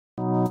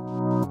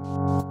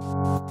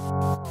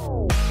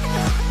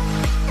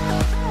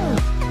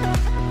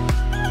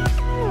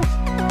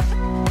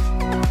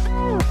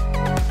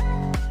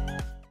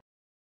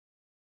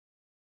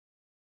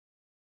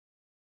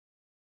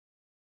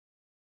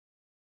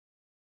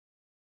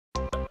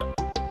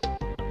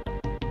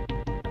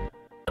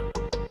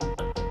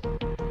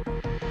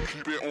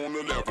keep it on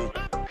the level.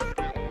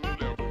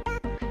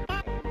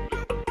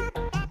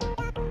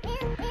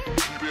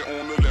 Keep it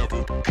on the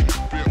level.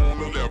 Keep it on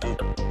the level.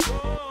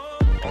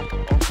 I'm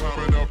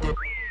climbing up the.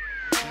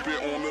 Keep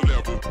it on the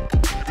level.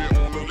 Keep it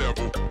on the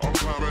level. I'm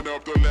climbing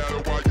up the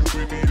ladder while you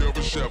in need of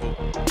a shovel.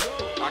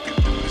 I can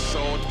do this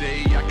all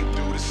day. I can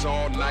do this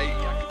all night.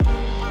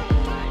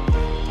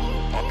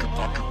 I can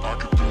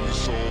do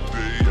this all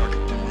day. I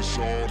can do this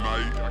all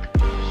night.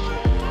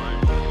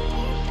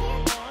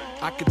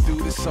 I could do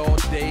this all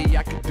day,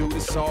 I could do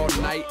this all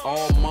night,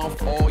 all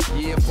month, all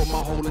year, for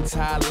my whole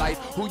entire life.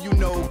 Who you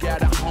know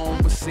got a home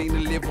but seen to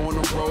live on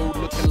the road,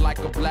 looking like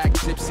a black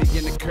gypsy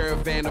in a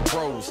caravan of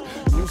bros.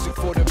 Music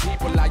for the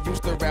people, I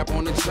used to rap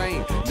on the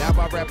train. Now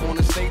I rap on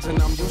the stage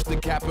and I'm used to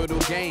capital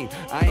gain.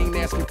 I ain't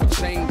asking for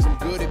change, I'm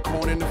good at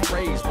coining the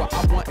phrase. What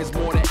I want is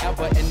more than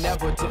ever and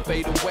never to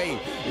fade away.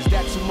 Is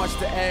that too much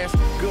to ask?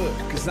 Good,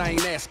 cause I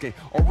ain't asking.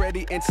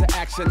 Already into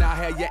action, I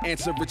had your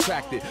answer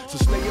retracted. So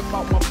stay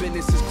about my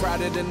business, it's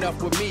crowded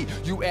enough with me.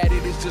 You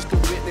added is just a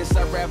witness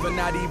I'd rather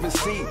not even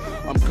see.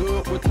 I'm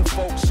good with the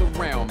folks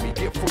around me,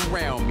 get from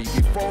around me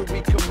before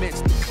we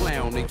commence the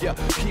clowning. Yeah,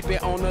 keep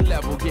it on the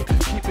level, yeah,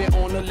 keep it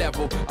on the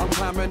level. I'm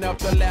climbing up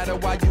the ladder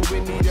while you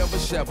in need of a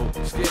shovel.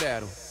 Let's get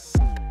at 'em.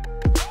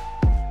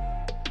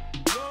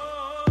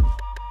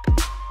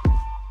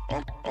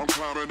 I'm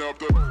climbing up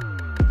the.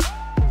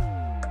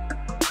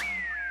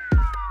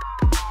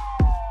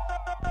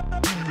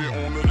 Keep it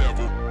on the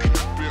level.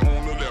 Keep it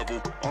on the level.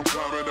 I'm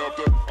climbing up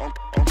the. I'm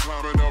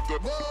climbing up the.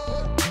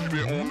 Keep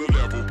it on the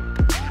level.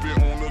 Keep it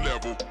on the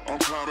level. I'm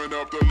climbing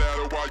up the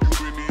ladder while you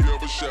in need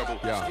of a shovel.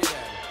 Yeah.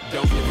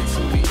 Don't give it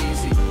to me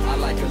easy. I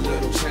like a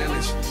little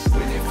challenge.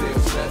 When it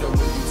feels better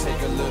when you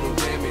take a little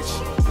damage.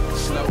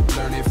 Slow,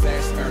 learning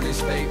fast, earning,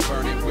 stay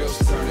burning, wheels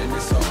turning.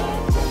 It's a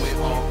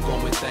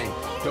ongoing thing.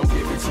 Don't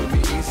give it to me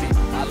easy.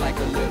 I like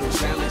a little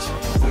challenge.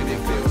 When it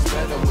feels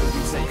better when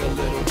you take a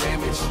little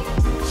damage.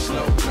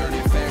 Slow,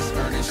 learning fast,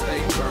 earning,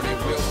 stay burning,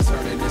 wheels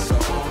turning. It's a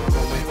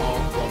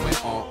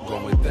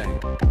ongoing thing.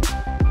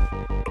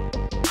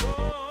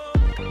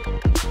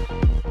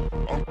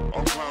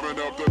 I'm climbing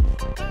up the.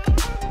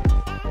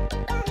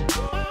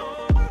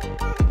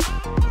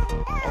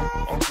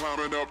 I'm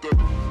climbing up the.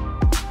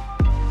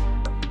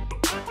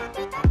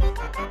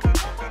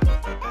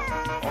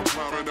 I'm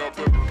climbing up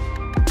the.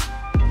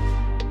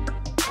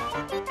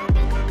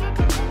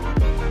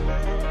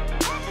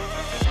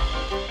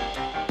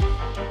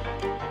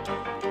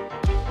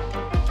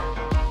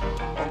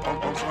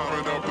 I'm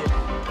climbing up the.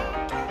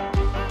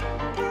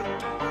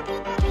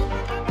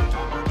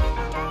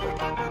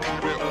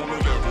 Keep it on the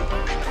level.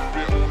 Keep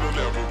it on the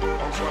level.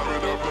 I'm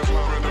climbing up the.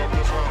 Climbing up the.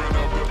 Climbing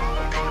up the.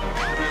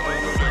 Keep it on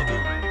the level.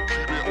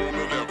 Keep it on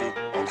the level.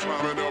 I'm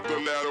climbing up the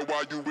ladder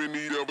while you in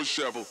need of a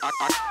shovel.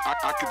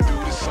 I could do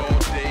this all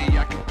day.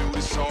 I could do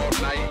this all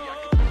night.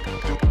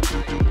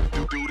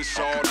 Do this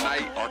all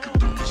night. I could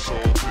do this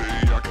all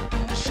day. I could do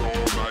this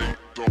all night.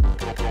 Don't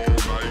all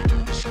night. Do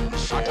this all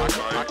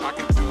night. I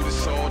could do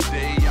this all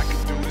day. I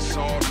could do this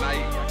all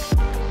night.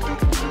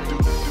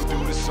 Do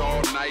this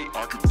all night.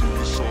 I could do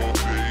this all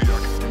day. I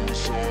could do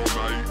this all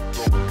night.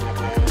 Don't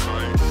all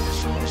night.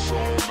 Do this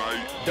all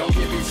night. Don't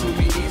give it to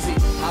me easy.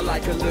 I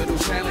like a little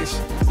challenge.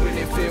 When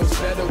it feels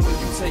better when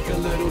you take a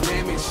little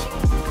damage.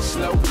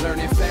 Slow,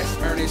 learning fast,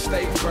 earning,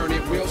 stay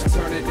burning, wheels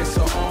turning. It's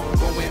a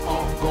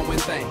ongoing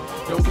thing.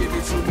 Don't give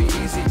it to me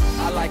easy.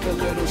 I like a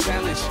little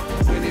challenge.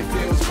 When it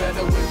feels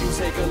better when you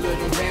take a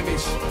little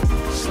damage.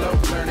 Slow,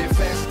 learning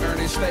fast,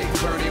 earning, stay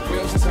burning,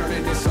 wheels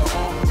turning. It's a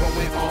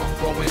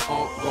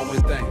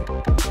ongoing thing.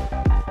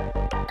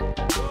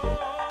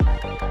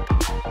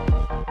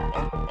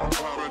 I'm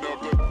climbing up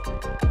the.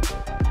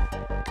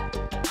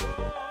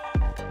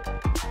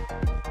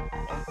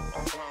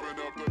 I'm climbing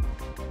up the.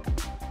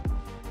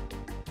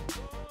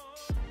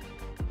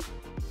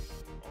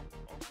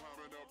 I'm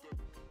climbing up the.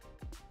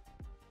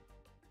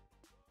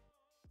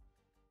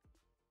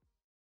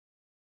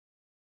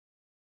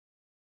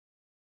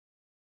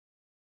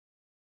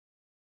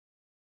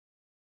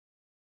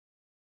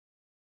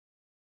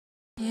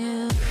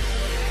 Yeah.